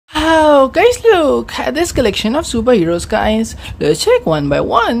Oh guys, look at this collection of superheroes, guys. Let's check one by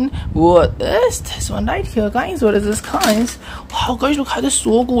one. What is this one right here, guys? What is this, guys? Wow, guys, look at this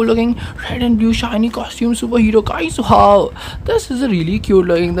so cool looking red and blue shiny costume superhero, guys. Wow, this is a really cute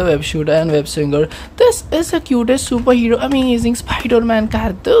looking the web shooter and web swinger. This is the cutest superhero amazing Spider-Man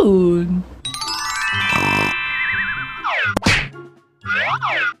cartoon.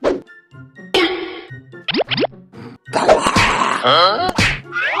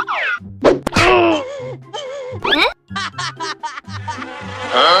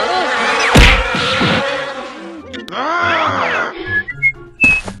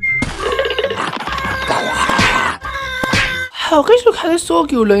 Oh guys, look how this so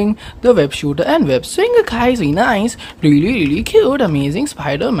cute looking the web shooter and web swinger, guys. Really nice, really cute amazing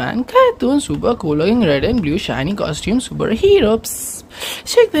Spider-Man cartoon. Super cool looking red and blue shiny costume superhero. Psst.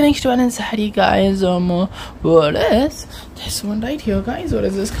 Check the next one inside, guys. What is this one right here, guys? What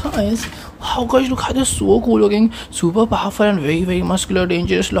is this, guys? Wow, guys, look how this so cool looking, super powerful and very muscular,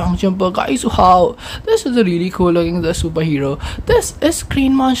 dangerous long jumper, guys. Wow, this is a really cool looking the superhero. This is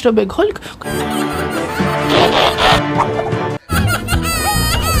Green Monster Big Hulk.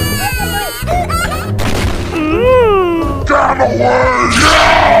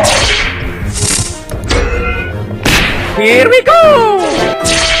 Here we go!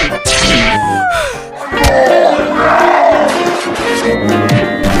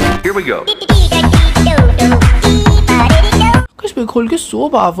 Here we go. Because Big Hulk is so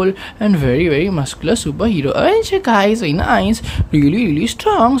powerful and very muscular superhero. Avenger, guys, very nice, really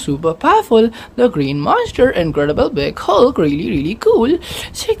strong, super powerful. The Green Monster, incredible Big Hulk, really cool.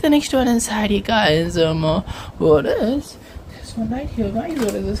 Check the next one inside here, guys. What is this one right here, guys?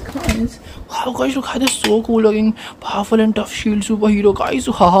 What is this, guys? Wow, guys, look how this so cool looking, powerful and tough shield superhero, guys.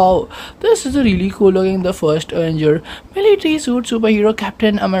 Wow, this is a really cool looking the first Avenger military suit superhero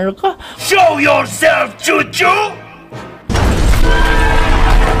Captain America. Show yourself, Choo-Choo!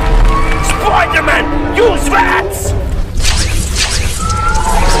 Spider-Man, use rats!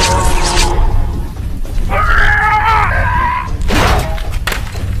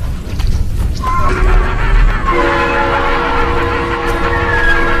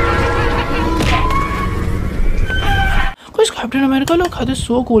 Captain America, look how this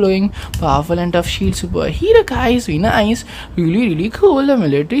so cool looking, powerful and tough shield superhero, guys. Very nice, really cool. The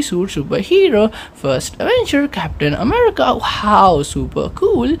military suit superhero, first Avenger, Captain America. Wow, super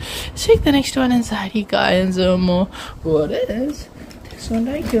cool. Check the next one inside here, guys. What is this one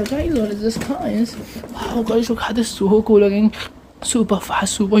right here, guys? What is this, guys? Wow, guys, look how this so cool looking, super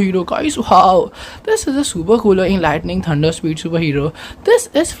fast superhero, guys. Wow, this is a super cool looking lightning thunder speed superhero. This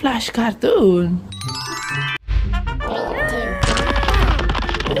is Flash cartoon.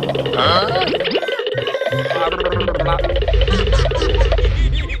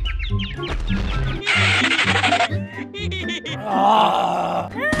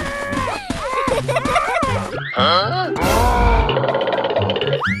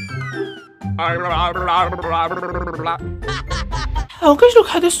 Oh guys, look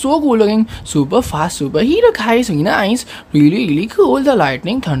how this so cool looking, super fast superhero, guys. Very nice, really cool. The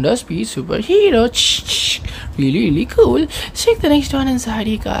lightning thunder speed superhero, really cool. Check the next one inside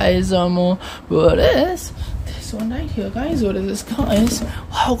here, guys. What is this one right here, guys? What is this, guys?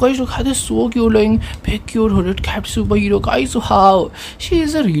 Wow, guys, look how this so cute looking, big cute hooded cap superhero, guys. Wow, she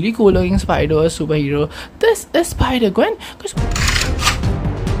is a really cool looking spider superhero. This is Spider-Gwen.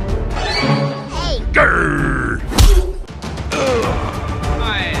 Hey. Grrr.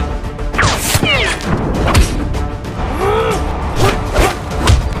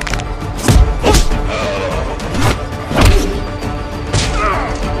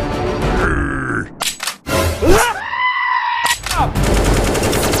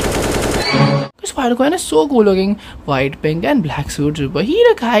 Spider-Gwen is so cool looking, white, pink and black suit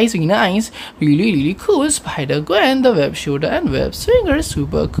superhero, guys. Very nice, really cool. Spider-Gwen, the web shooter and web swinger,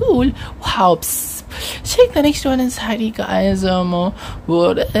 super cool. Wow, psst. Check the next one inside here, guys.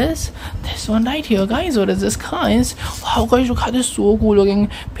 What is this one right here, guys? What is this, guys? Wow, guys, look how this so cool looking,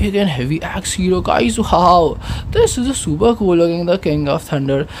 big and heavy axe hero, guys. Wow, this is a super cool looking the King of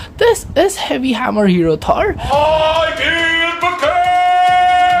Thunder. This is heavy hammer hero Thor.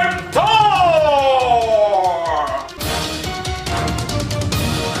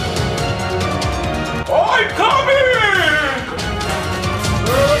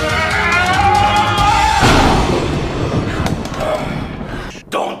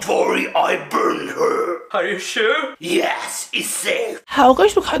 Don't worry, I burned her. Are you sure? Yes, it's safe. How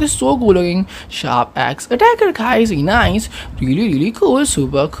guys, look at this, so cool looking. Sharp axe attacker guys, nice. Really cool,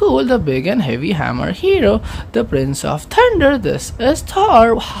 super cool. The big and heavy hammer hero. The Prince of Thunder. This is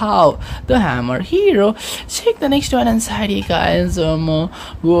Thor. Wow, the hammer hero. Check the next one inside here guys.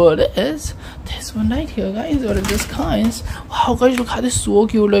 What is this one right here guys? What is this guys? Wow guys, look at this, so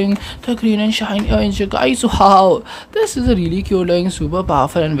cute looking. The green and shiny orange guys. Wow, this is a really cute looking, super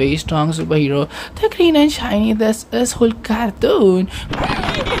powerful and very strong superhero. The green and shiny. This is Hulk cartoon.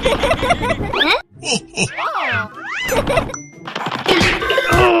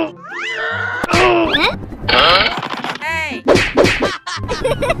 Hey.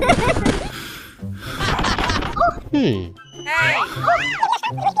 Hey.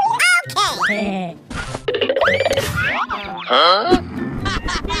 Okay.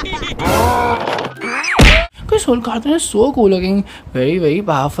 Because Hulk cartoon is so cool looking, very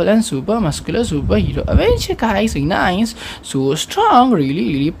powerful and super muscular superhero. Avenger guys, nice, so strong,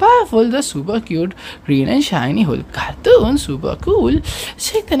 really powerful. The super cute green and shiny Hulk cartoon, super cool.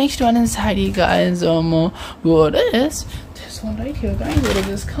 Check the next one inside here guys. What is this one right here guys? What is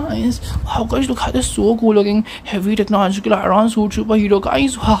this guys? Wow guys, look at this, so cool looking heavy technological iron suit superhero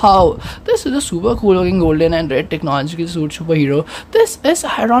guys. Wow, this is a super cool looking golden and red technological suit superhero. This is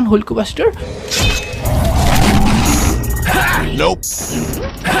Iron Hulkbuster. Nope.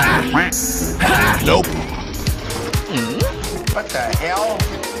 Nope. What the hell?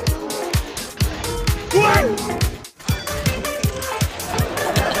 What?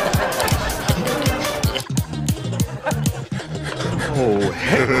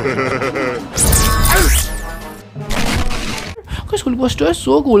 Because Hulkbuster is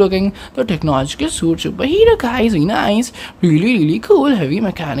so cool looking. The technological suit superhero guys, nice, really cool heavy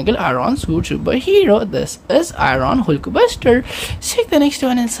mechanical iron suit superhero. This is Iron Hulkbuster. Check the next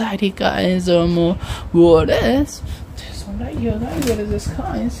one inside here guys. What is this one right here guys? What is this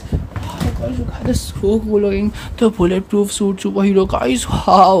guys? Wow guys, look at this, so cool looking. The bulletproof suit superhero guys.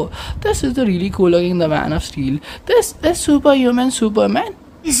 Wow, this is the really cool looking the Man of Steel. This is Superhuman Superman.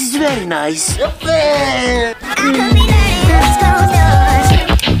 This is very nice.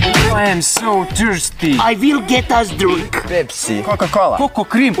 I am so thirsty. I will get us drink. Pepsi, Coca-Cola, Coco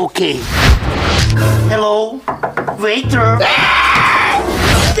Cream. Okay. Hello, waiter.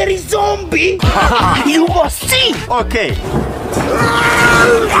 There is zombie. You must see. Okay.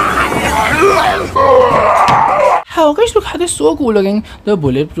 How guys, look at this, so cool looking. The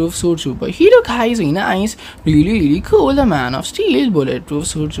bulletproof suit superhero guys, nice, really cool. The Man of Steel bulletproof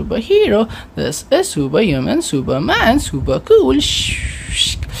suit superhero. This is Superhuman Superman, super cool.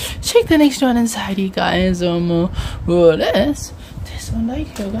 Check the next one inside here guys. What is this one right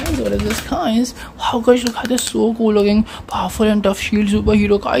here guys? What is this guys? Wow guys, look at this, so cool looking powerful and tough shield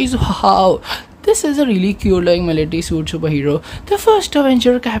superhero guys. Wow, this is a really cute looking military suit superhero. The first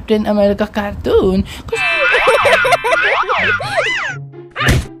Avenger Captain America cartoon.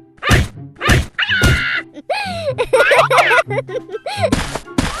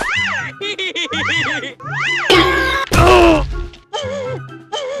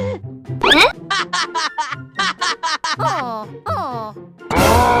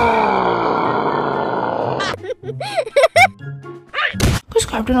 Because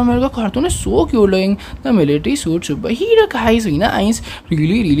Captain America cartoon is so cute looking. The military suit superhero guys, nice,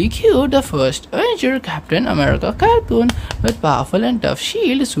 really cute. The first Avenger Captain America cartoon with powerful and tough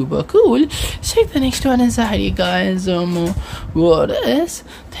shield, super cool. Check the next one inside here guys. What is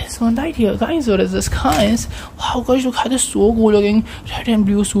this one right here guys? What is this guys? Wow guys, look at this, so cool looking red and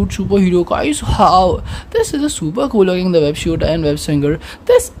blue suit superhero guys. Wow, this is a super cool looking the web shooter and web swinger.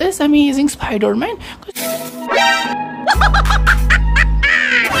 This is amazing Spider-Man.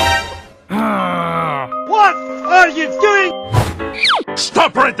 What are you doing?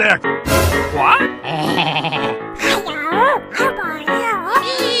 Stop right there. What?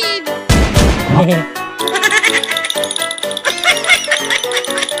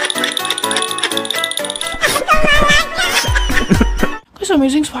 This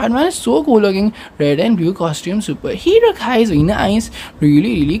amazing Spider-Man is so cool looking. Red and blue costume superhero guys, nice,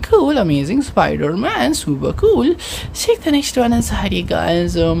 really cool. Amazing Spider-Man, super cool. Check the next one inside here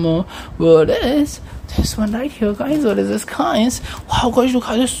guys. What is this one right here guys? What is this guys? Wow guys, look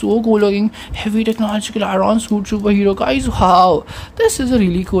at this, so cool looking heavy technological iron suit superhero guys. Wow, this is a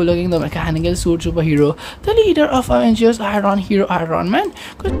really cool looking the mechanical suit superhero. The leader of Avengers, Iron Hero IRONMAN.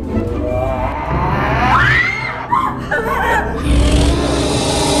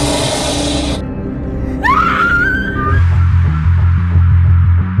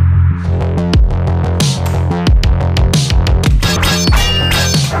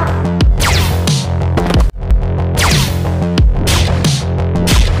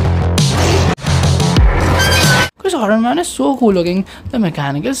 Iron Man is so cool looking. The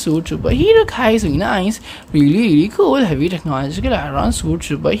mechanical suit superhero guy is really nice. Really cool. Heavy technological iron suit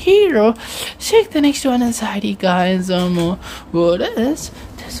superhero. Check the next one inside here, guys. What is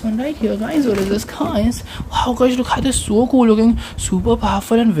this one right here, guys? What is this, guys? Wow, guys, look at this. So cool looking, super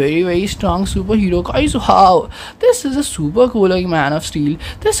powerful and very strong superhero, guys. Wow, this is a super cool looking Man of Steel,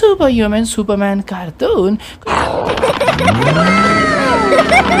 the superhuman Superman cartoon.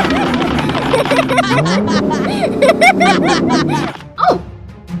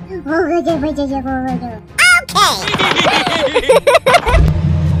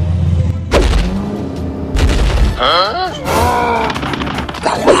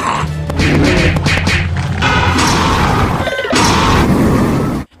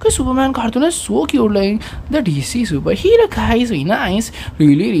 Superman cartoon is so cute, like the DC superhero guy is really nice,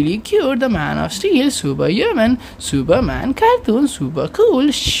 really cute. The Man of Steel, superhuman, Superman cartoon, super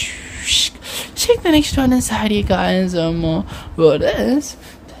cool. Check the next one inside here, guys. What is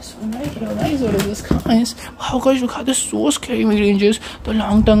this one right here, guys? What is this, guys? Wow, guys, look at this so scary Ranges, the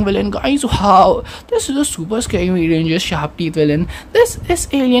long tongue villain, guys. Wow, this is a super scary Ranges, sharp teeth villain. This is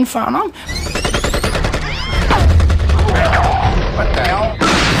Alien Phantom. What the hell?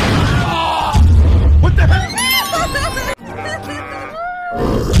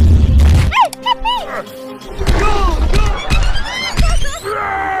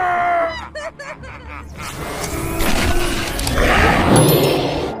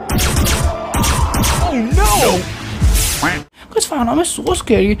 Because Phantom is so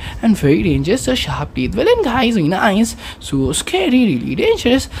scary and very dangerous. The sharp teeth villain guy is really nice. So scary, really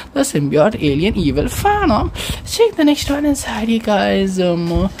dangerous. The symbiote alien evil Phantom. Check the next one inside here, guys.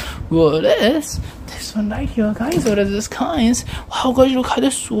 What is this one right here, guys? What is this, guys? Wow, guys, look at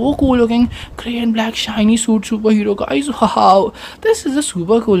this so cool looking gray and black shiny suit superhero, guys. Wow, this is a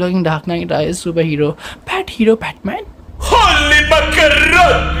super cool looking Dark Knight Rises superhero, Batman. Holy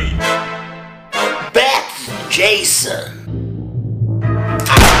macaroni! Bat Jason.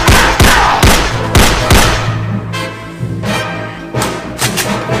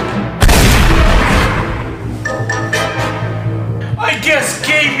 I guess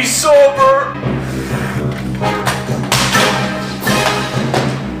game is over.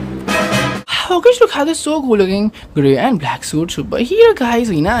 Wow, guys, look at this so cool looking grey and black suit superhero, guys.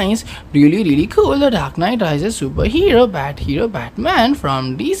 Really nice, really cool. The Dark Knight Rises superhero, Batman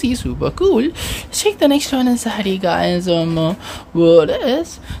from DC, super cool. Check the next one inside here, guys. What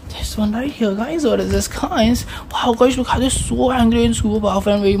is this one right here, guys? What is this, guys? Wow, guys, look at this so angry and super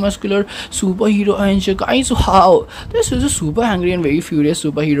powerful and very muscular superhero Avenger, guys. Wow, this is a super angry and very furious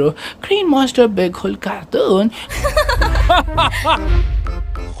superhero Green Monster Big Hulk cartoon.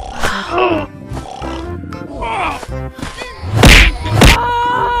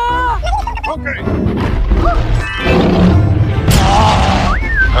 Okay.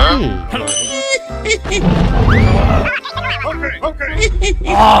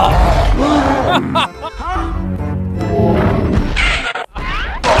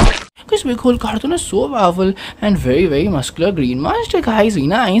 This big whole cartoon is so powerful and very muscular. Green Monster guy is really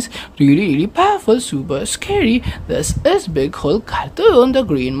nice, really powerful, super scary. This is Big Hulk cartoon, the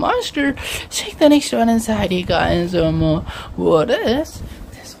Green Monster. Check the next one inside here, guys. What is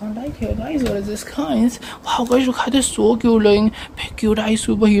this one right here, guys? What is this, guys? Wow, guys, look at this so cute looking big cute eye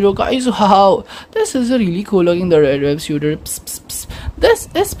superhero, guys. Wow, this is a really cool looking the red web shooter. This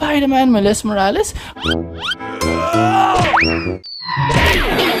is Spider-Man Miles Morales.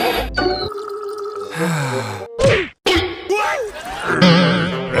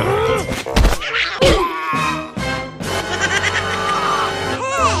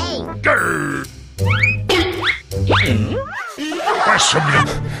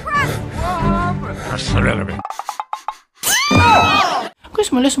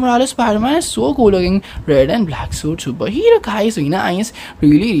 Because Miles Morales Spider-Man is so cool looking, red and black suit superhero guys, really nice,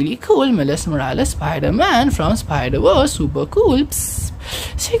 really cool. Miles Morales Spider-Man from Spider-Verse, super cool.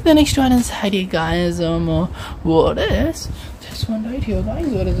 Check the next one inside here, guys. What is this one right here, guys?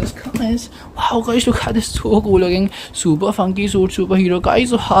 What is this, guys? Wow, guys, look at this so cool looking super funky suit superhero,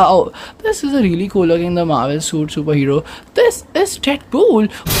 guys. Wow, this is a really cool looking the Marvel suit superhero. This is Deadpool.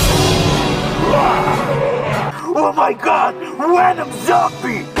 Oh my god! Random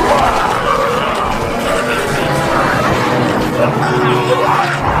zombie!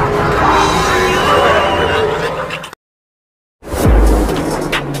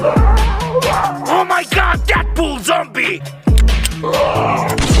 Oh my god! Deadpool zombie!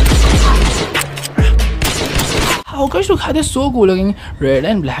 How guys, look at this this so cool looking red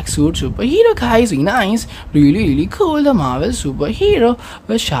and black suit superhero, guys. Nice, really cool. The Marvel superhero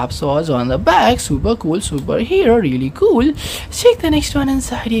with sharp swords on the back, super cool superhero, really cool. Check the next one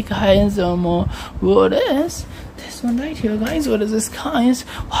inside here, guys. What is this one right here, guys? What is this, guys?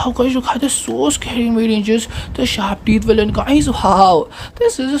 Wow, guys, look at this, so scary and very dangerous. The sharp teeth villain, guys. Wow,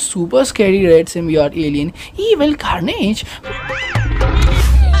 this is a super scary red symbiote alien, evil Carnage.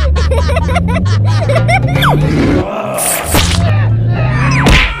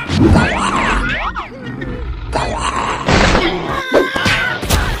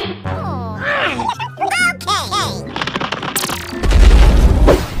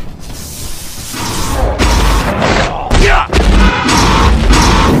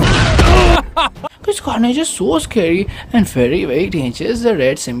 Carnage is so scary and very dangerous. The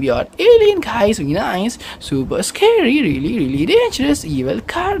red symbiote alien, guys, nice, super scary, really dangerous, evil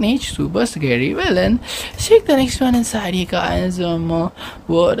Carnage, super scary villain. Check the next one inside here, guys.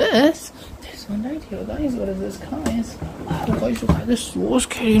 What is this one right here, guys? What is this, guys? Wow, guys, look at this, so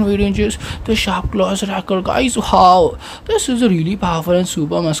scary and very dangerous. The sharp claws racker, guys. Wow, this is a really powerful and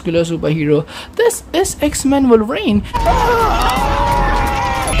super muscular superhero. This is X-Men Wolverine.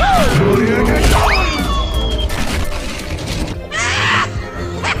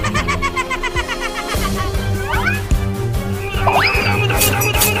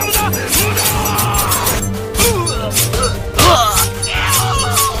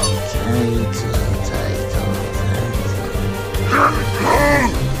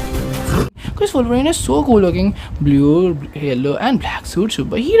 Chris Wolverine is so cool looking, blue, yellow and black suit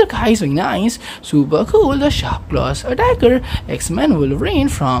superhero, guys, very nice, super cool. The sharp claws attacker, X-Men Wolverine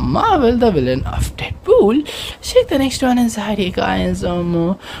from Marvel, the villain of Deadpool. Check the next one inside here, guys.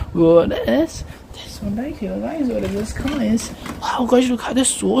 What is this one right here, guys? What is this, guys? Wow, guys, look at this,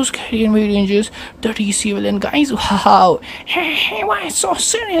 so scary and very dangerous. The DC villain, guys. Wow, hey, why so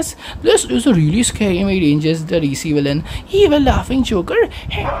serious? This is a really scary and very dangerous. The DC villain, evil laughing Joker.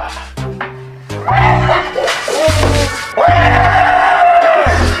 Hey.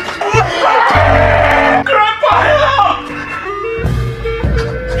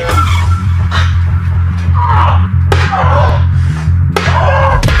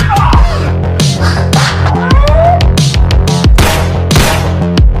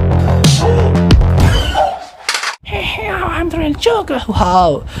 Joker.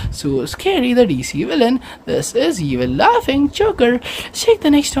 Wow, so scary. The DC villain. This is evil laughing Joker. Check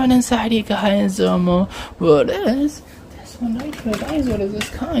the next one inside here, guys. What is this one right here, guys? What is this,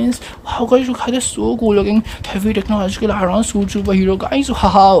 guys? Wow, guys, look at this, so cool looking heavy technological iron suit superhero, guys.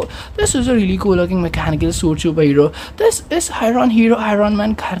 Wow, this is a really cool looking mechanical suit superhero. This is Iron Hero Iron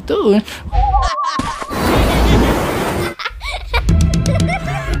Man cartoon.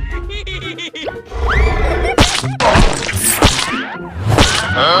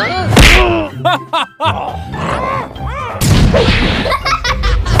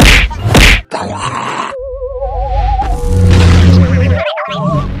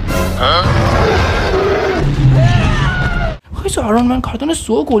 So Iron Man cartoon is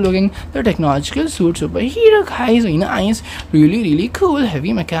so cool looking. The technological suit superhero, guys, nice, really cool,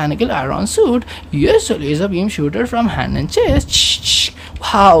 heavy mechanical iron suit. Yes, a laser beam shooter from hand and chest.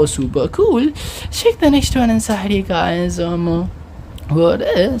 Wow, super cool. Check the next one inside here, guys. What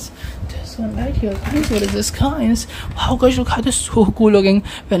is this one right here, guys? What is this, guys? Wow, guys, look at this, so cool looking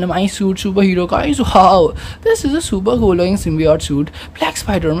Venom suit superhero, guys. Wow, this is a super cool looking symbiote suit, Black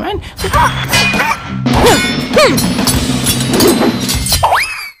Spider-Man.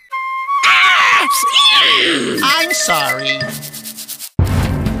 I'm sorry.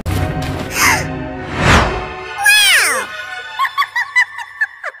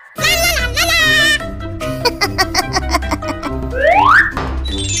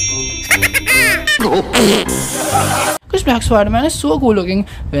 Because Black Spider-Man is so cool looking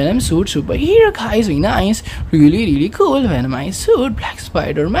Venom suit superhero, guys, very nice, really cool Venom suit, Black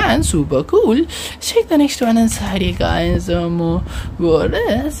Spider-Man, super cool. Check the next one inside here, guys. What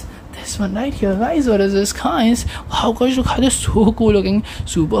is this one right here, guys? What is this, guys? Wow, guys, look at this, so cool looking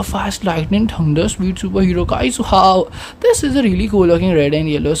super fast lightning thunder speed superhero, guys. Wow, this is a really cool looking red and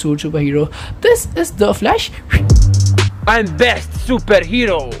yellow suit superhero. This is the Flash. I'm best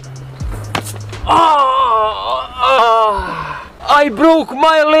superhero. I broke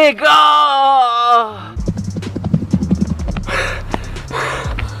my leg.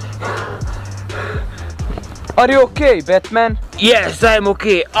 Are you okay, Batman? Yes, I'm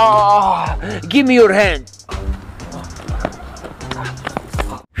okay. Give me your hand.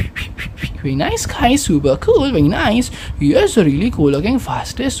 Very nice guys, super cool, very nice. Here's a really cool looking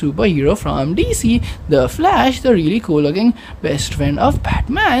fastest superhero from DC, the Flash, the really cool looking best friend of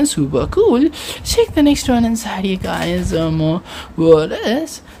Batman, super cool. Check the next one inside here guys. What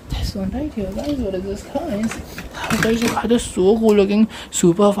is this one right here guys? What is this guys? Guys, look at this so cool looking,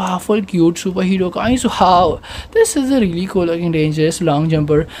 super powerful, cute superhero guys. Wow, this is a really cool looking dangerous long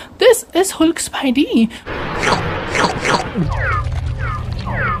jumper. This is Hulk Spidey.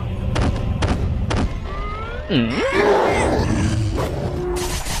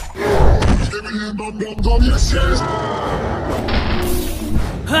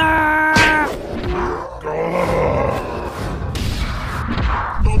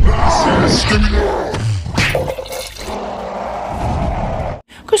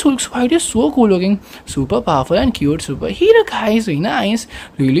 Because Hulk Spidey is so cool looking, super powerful and cute superhero guys, very nice,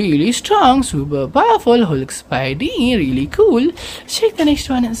 really strong, super powerful Hulk Spidey, really cool. Check the next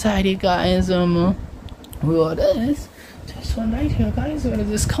one inside here guys. What is this one right here guys? What is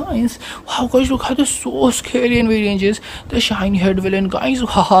this guys? Wow guys, look how this so scary and very dangerous. The shiny head villain guys.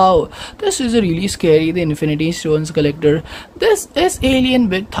 Wow, this is a really scary, the Infinity Stones collector. This is alien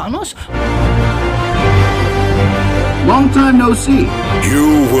big THANOS. Long time no see.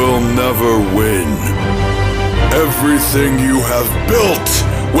 You will never win. Everything you have built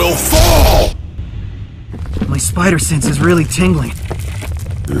will fall! My spider sense is really tingling.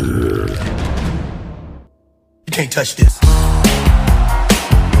 You can't touch this. You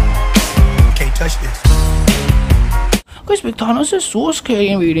can't touch this. Guys, big THANOS is so scary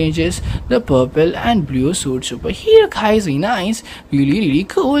and very dangerous. The purple and blue suit superhero guys, very nice, really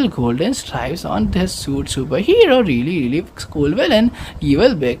cool. Golden stripes on this suit superhero, really cool villain.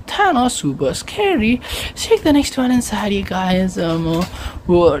 Evil big THANOS, super scary. Check the next one inside here guys.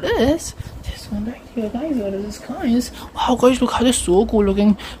 What is this one right here guys? What is this guys? Wow guys, look how this so cool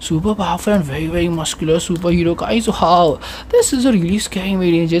looking, super powerful and very muscular superhero guys. Wow, this is a really scary,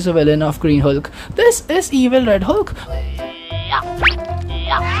 very dangerous villain of Green Hulk. This is evil Red Hulk.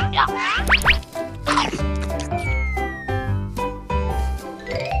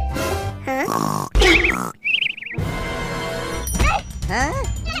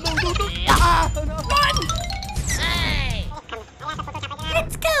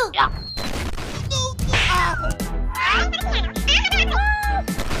 Let's go!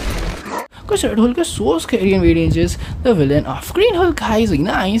 Because Red Hulk is so scary and very dangerous. The villain of Green Hulk guys, very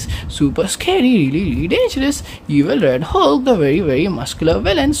nice, super scary, really dangerous. Evil Red Hulk, the very muscular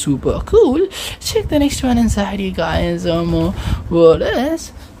villain, super cool. Check the next one inside here guys. What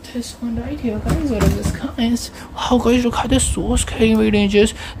is this one right here guys? What is this guys? Wow guys, look how this so scary and very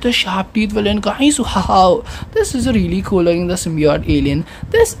dangerous. The sharp teeth villain guys. Wow, this is a really cool looking, the symbiote alien.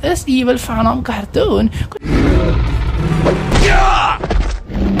 This is evil Phantom cartoon.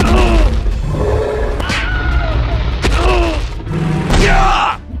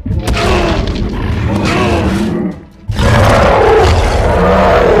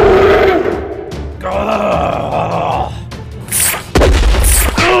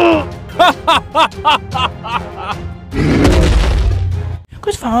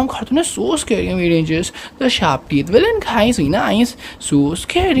 Because Phantom cartoon is so scary and very dangerous. The sharp teeth villain guys, very nice, so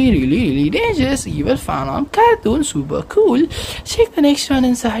scary, really dangerous. Evil Phantom cartoon, super cool. Check the next one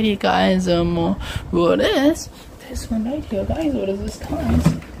inside here guys. What is this one right here guys? What is this guys?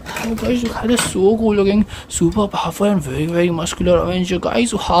 Wow guys, look how this so cool looking, super powerful and very muscular Avenger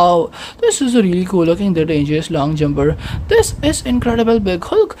guys. Wow, this is a really cool looking, the dangerous long jumper. This is Incredible Big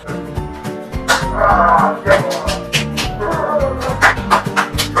Hulk.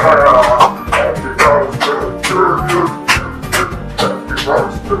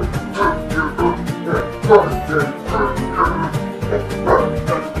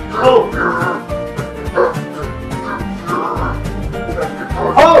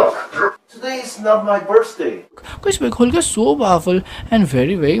 Today is not my birthday. Because Big Hulk is so powerful and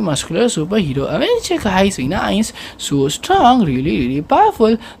very muscular superhero Avenger guys, very nice, so strong, really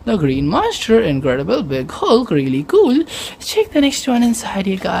powerful. The Green Monster, Incredible Big Hulk, really cool. Check the next one inside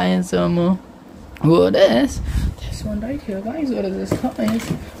here guys. What is this one right here guys? What is this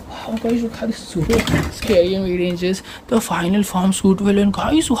guys? Wow guys, look how this is so scary and very dangerous. The final form suit villain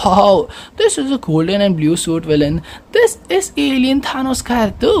guys. Wow, this is a golden and blue suit villain. This is alien THANOS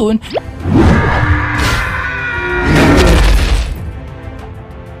cartoon.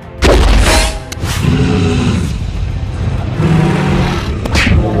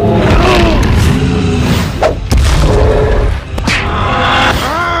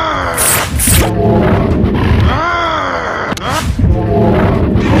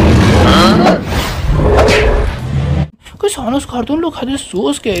 THANOS cartoon look how this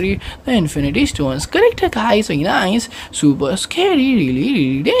so scary. The Infinity Stones. Correct guys, very nice. Super scary,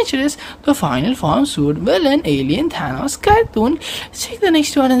 really dangerous. The final form suit villain alien THANOS cartoon. Check the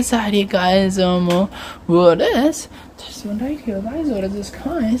next one inside here guys. What is this one right here guys? What is this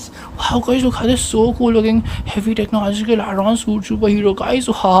guys? Wow guys, look how this so cool looking heavy technological iron suit superhero guys.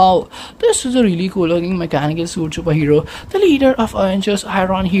 Wow, this is a really cool looking mechanical suit superhero, the leader of Avengers,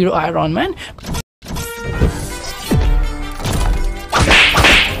 Iron Man.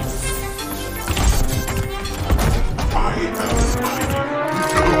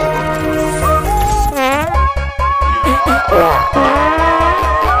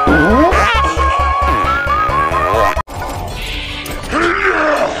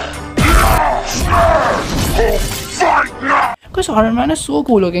 Because Iron Man is so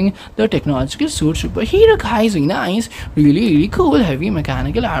cool looking, the technological suit superhero guys, very nice, really cool, heavy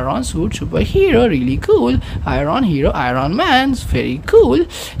mechanical iron suit superhero, really cool, Iron Hero, Iron Man's very cool.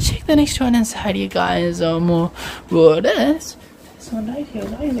 Check the next one inside here guys. What is this one right here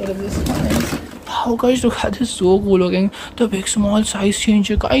guys? What is this guys? Wow guys, look at this, so cool looking, the big small size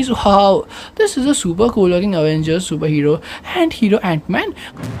changer guys. Wow, this is a super cool looking Avengers superhero and hero Ant-Man.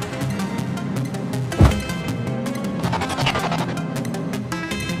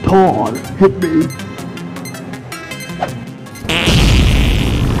 THOR, hit me.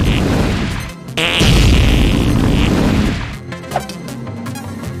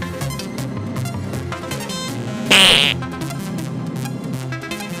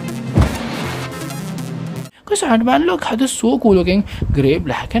 Because Ant-Man look how this so cool looking grey,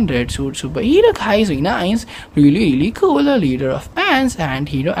 black and red suit superhero guys, very nice, really cool, the leader of ants and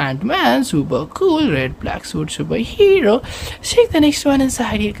hero Ant-Man, super cool red black suit superhero. Check the next one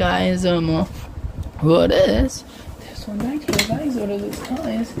inside here guys. What is this one right here guys? What is this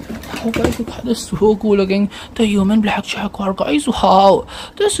guys? Wow guys, look how this so cool looking, the human black jaguar guys. Wow,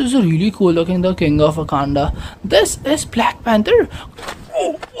 this is a really cool looking, the king of Wakanda. This is Black Panther.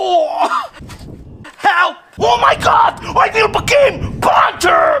 Help! Oh my god! I nearly became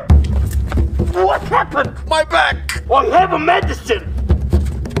Panther! What happened? My back! I have a medicine!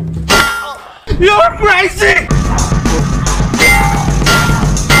 You're crazy!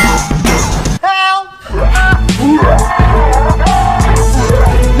 Help!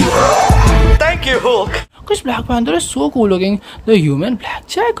 Thank you, Hulk. Because Black Panther is so cool looking, the human black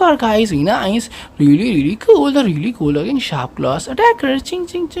jaguar guys, very nice, really cool, the really cool looking sharp claws attacker,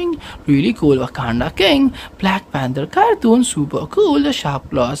 ching, really cool Wakanda king, Black Panther cartoon, super cool, the sharp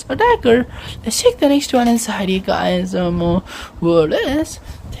claws attacker. Let's check the next one inside here guys. What is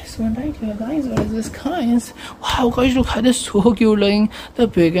this one right here guys? What is this guys? Wow guys, look how this so cute looking, the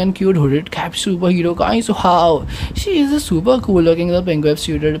big and cute hooded cap superhero guys. Wow, she is a super cool looking, the pink web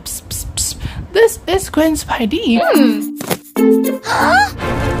suited. This is Gwen Spidey. Oh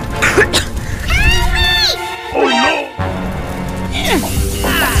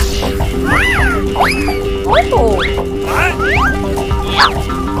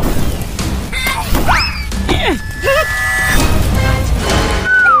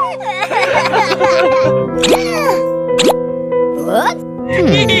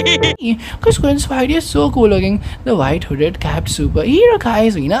Because Gwen Spidey is so cool looking, the white hooded capped superhero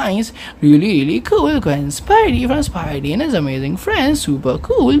guys, very nice, really cool. Gwen Spidey from Spidey and his amazing friends, super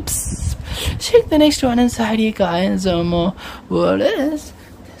cool. Check the next one inside here guys. What is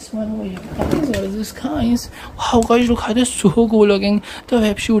this one over here guys? What is this guys? Wow guys, look how this so cool looking, the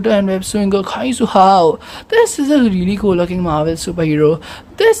web shooter and web swinger guys. Wow, this is a really cool looking Marvel superhero.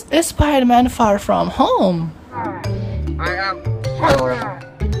 This is Spider-Man Far From Home. I am. Fire!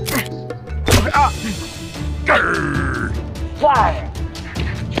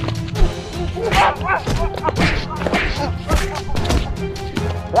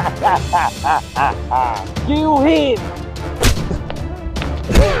 You hit!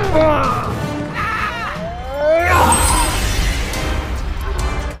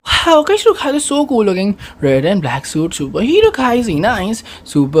 Wow guys, look how this so cool looking, red and black suit superhero guys, very nice,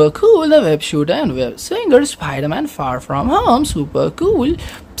 super cool, the web shooter and web swinger Spider-Man Far From Home, super cool.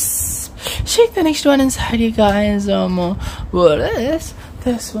 Check the next one inside here guys. What is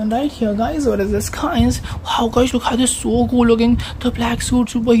this one right here guys? What is this guys? Wow guys, look how this so cool looking, the black suit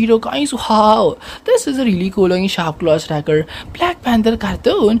superhero guys. Wow, this is a really cool looking sharp claws attacker, Black Panther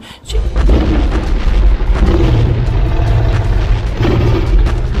cartoon.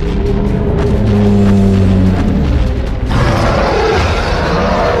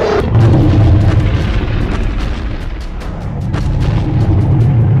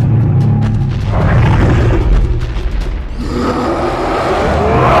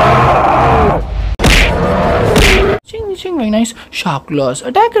 very nice. Sharp claws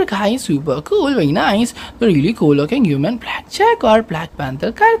attacker guys, super cool, very nice. The really cool looking human Black Jaguar, Black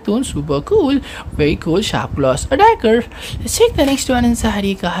Panther cartoon, super cool, very cool. Sharp claws attacker. Let's check the next one inside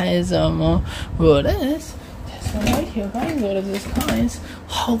here guys. What is this one right here guys? What is this guys?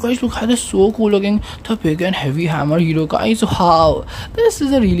 Wow guys, look how this so cool looking. The big and heavy hammer hero guys. Wow, this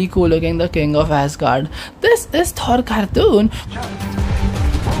is a really cool looking, the king of Asgard. This is Thor cartoon.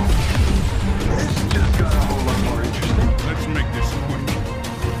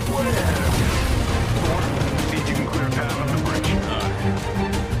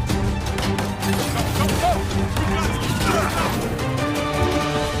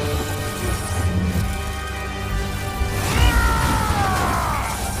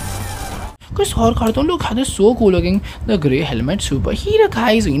 Thor cartoon, look how this so cool looking. The grey helmet superhero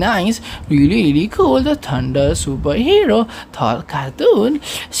guys, very nice, really cool. The thunder superhero Thor cartoon.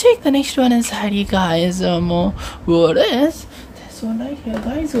 Check the next one inside here guys. What is this one right here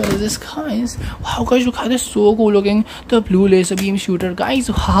guys? What is this guys? Wow guys, look how this so cool looking. The blue laser beam shooter guys.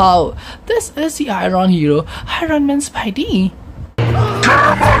 Wow, this is the Iron Hero, Iron Man Spidey.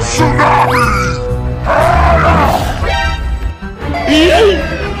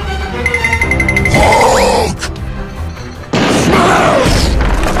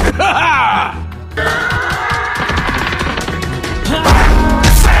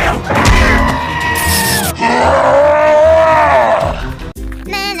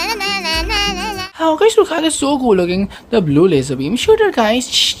 Oh guys, look how this so cool looking. The blue laser beam shooter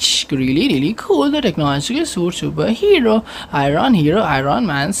guys, really cool. The technological suit superhero, Iron Hero, Iron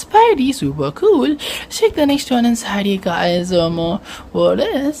Man, Spidey, super cool. Check the next one inside here guys. What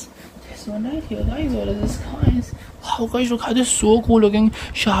is this one right here guys? What is this guys? Wow guys, look how this so cool looking,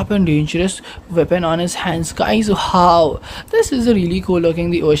 sharp and dangerous weapon on his hands guys. Wow, this is a really cool looking,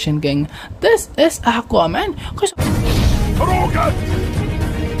 the Ocean King. This is Aquaman.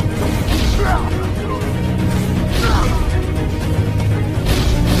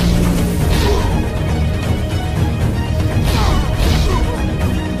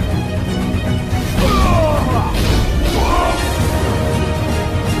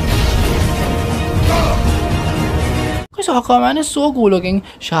 Guys, Aquaman is so cool looking,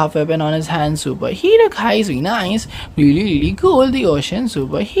 sharp weapon on his hand, superhero guys, very nice, really cool. The ocean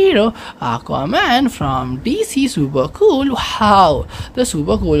superhero Aquaman from DC, super cool. Wow, the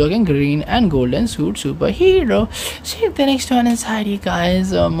super cool looking green and golden suit superhero. Check the next one inside here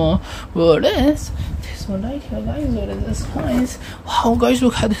guys. What is this one right here guys? What is this guys? Wow guys,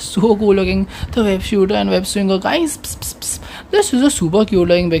 look at this so cool looking, the web shooter and web swinger guys. This is a super cute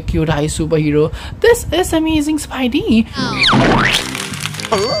looking, big cute high superhero. This is Amazing Spidey.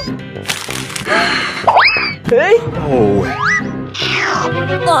 Hey!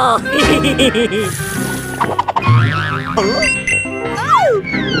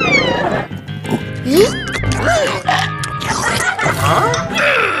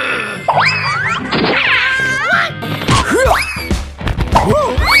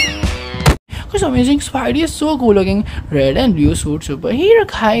 Because Amazing Spidey is so cool looking, red and blue suit superhero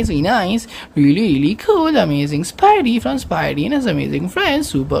guys, very nice, really cool. Amazing Spidey from Spidey and his amazing friends,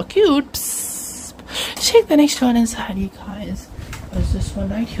 super cute. Psst. Check the next one inside here guys. What is this one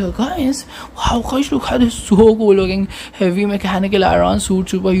right here guys? Wow guys, look how this so cool looking, heavy mechanical iron suit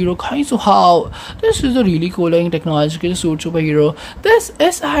superhero guys. Wow, this is a really cool looking technological suit superhero. This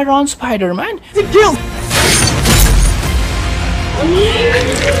is Iron Spider-Man.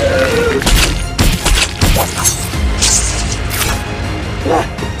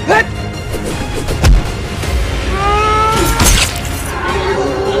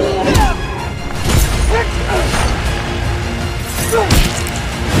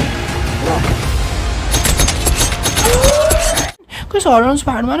 Because Iron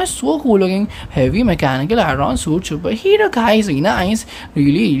Spider-Man is so cool looking, heavy mechanical iron suit superhero guys, very nice,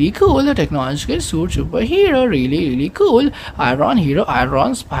 really cool. The technological suit superhero, really cool. Iron Hero,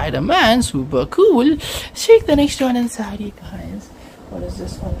 Iron Spider-Man, super cool. Check the next one inside here guys. What is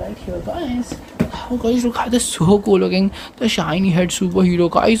this one right here guys? Wow guys, look how this so cool looking, the shiny head superhero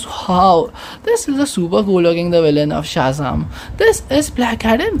guys. Wow, this is a super cool looking, the villain of Shazam. This is Black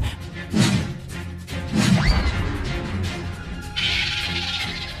Adam.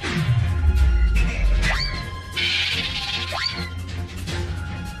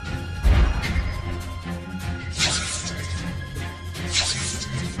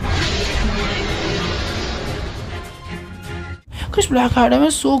 Because Black Adam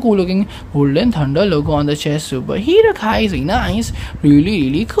is so cool looking. Golden Thunder logo on the chest, superhero guys, nice.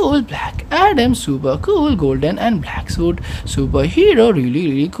 Really cool. Black Adam, super cool. Golden and black suit, superhero,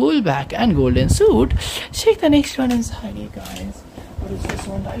 really cool. Black and golden suit. Check the next one inside here, guys. What is this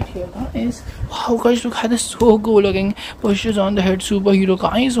one right here, guys? Wow, guys, look how this is so cool looking. Bushes on the head, superhero,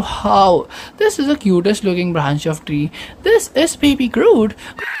 guys. Wow, this is the cutest looking branch of tree. This is Baby Groot.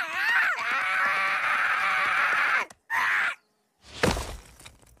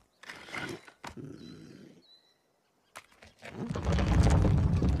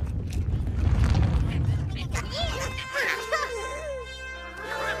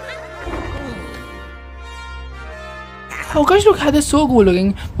 Oh guys, look how this is so cool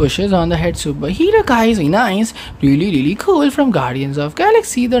looking. Bushes on the head, superhero guys, nice. Really cool. From Guardians of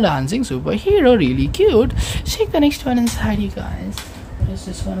Galaxy, the dancing superhero, really cute. Check the next one inside you guys. What is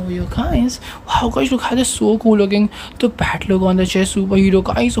this one over here, guys? Wow guys, look how this is so cool looking. The bat logo on the chest, superhero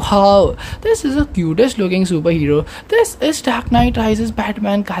guys. Wow, this is the cutest looking superhero. This is Dark Knight Rises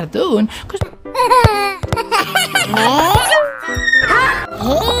Batman cartoon. Because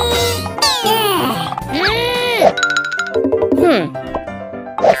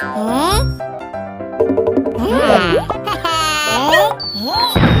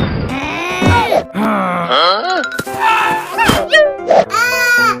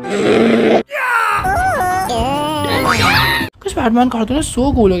Batman cartoon is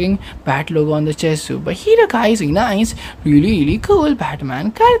so cool looking. Bat logo on the chest, superhero guys, nice. Really cool.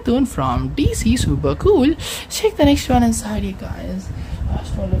 Batman cartoon from DC, super cool. Check the next one inside here, guys.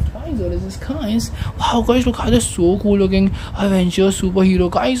 What is this, guys? Wow guys, look how this is so cool looking. Avengers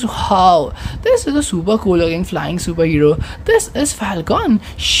superhero guys. Wow, this is a super cool looking flying superhero. This is Falcon.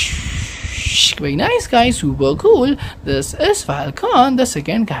 Very nice guys, super cool. This is Falcon, the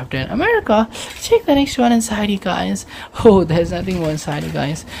second Captain America. Check the next one inside you guys. Oh, there's nothing more inside you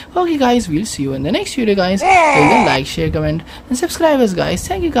guys. Okay guys, we'll see you in the next video guys. Till then, like, share, comment and subscribe us guys.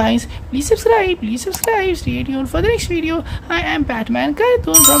 Thank you guys. Please subscribe. Stay tuned for the next video. I am Batman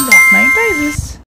cartoon from Dark Knight Rises.